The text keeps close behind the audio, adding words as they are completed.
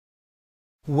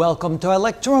Welcome to our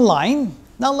lecture online.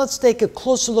 Now let's take a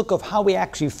closer look of how we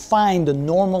actually find the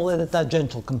normal and the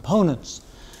tangential components.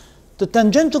 The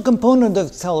tangential component of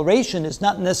acceleration is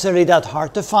not necessarily that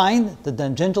hard to find. The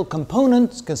tangential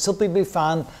components can simply be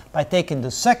found by taking the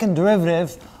second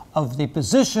derivative of the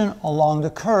position along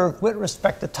the curve with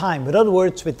respect to time. In other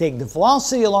words, we take the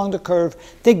velocity along the curve,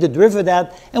 take the derivative of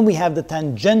that, and we have the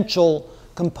tangential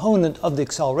component of the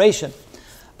acceleration.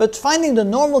 But finding the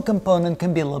normal component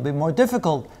can be a little bit more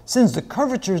difficult, since the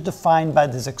curvature is defined by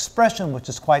this expression, which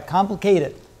is quite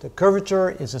complicated. The curvature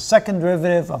is the second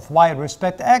derivative of y with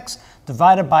respect to x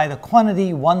divided by the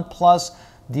quantity 1 plus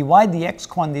dy dx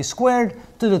quantity squared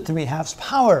to the 3/2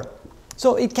 power.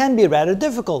 So it can be rather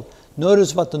difficult.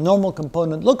 Notice what the normal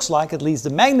component looks like, at least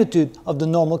the magnitude of the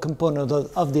normal component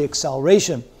of the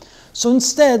acceleration. So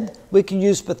instead, we can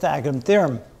use Pythagorean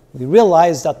theorem. We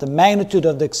realize that the magnitude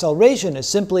of the acceleration is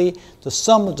simply the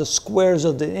sum of the squares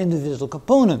of the individual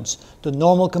components, the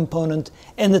normal component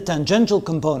and the tangential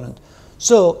component.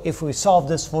 So if we solve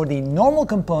this for the normal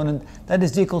component, that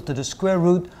is equal to the square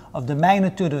root of the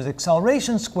magnitude of the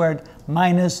acceleration squared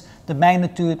minus the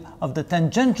magnitude of the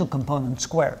tangential component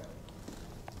squared.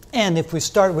 And if we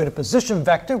start with a position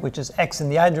vector, which is x in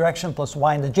the I direction plus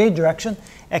y in the j direction,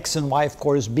 x and y of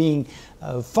course being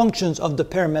functions of the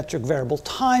parametric variable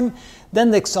time,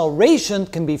 then the acceleration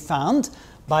can be found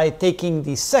by taking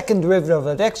the second derivative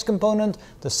of the x component,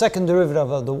 the second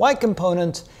derivative of the y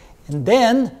component, and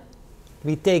then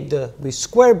we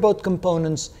square both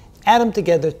components, add them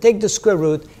together, take the square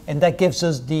root, and that gives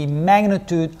us the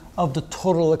magnitude of the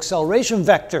total acceleration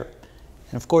vector.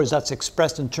 And of course, that's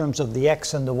expressed in terms of the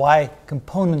x and the y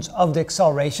components of the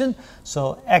acceleration.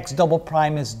 So x double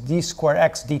prime is d squared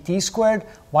x dt squared,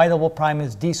 y double prime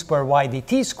is d squared y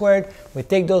dt squared. We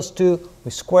take those two,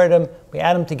 we square them, we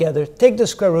add them together, take the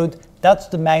square root. That's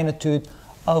the magnitude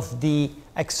of the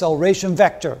acceleration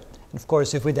vector. And of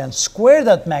course, if we then square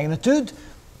that magnitude,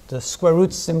 the square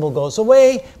root symbol goes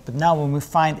away. But now when we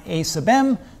find a sub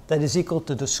m, that is equal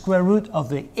to the square root of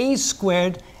the a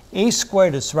squared. A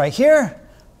squared is right here,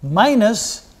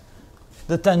 minus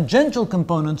the tangential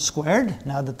component squared.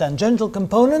 Now the tangential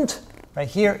component right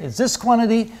here is this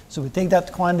quantity, so we take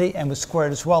that quantity and we square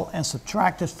it as well and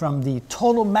subtract it from the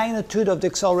total magnitude of the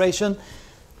acceleration.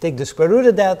 Take the square root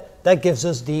of that, that gives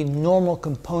us the normal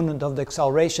component of the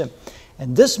acceleration.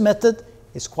 And this method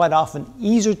is quite often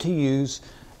easier to use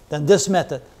than this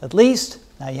method. At least,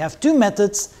 now you have two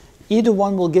methods, either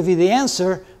one will give you the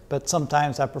answer, but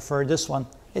sometimes I prefer this one.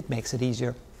 It makes it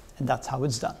easier, and that's how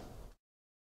it's done.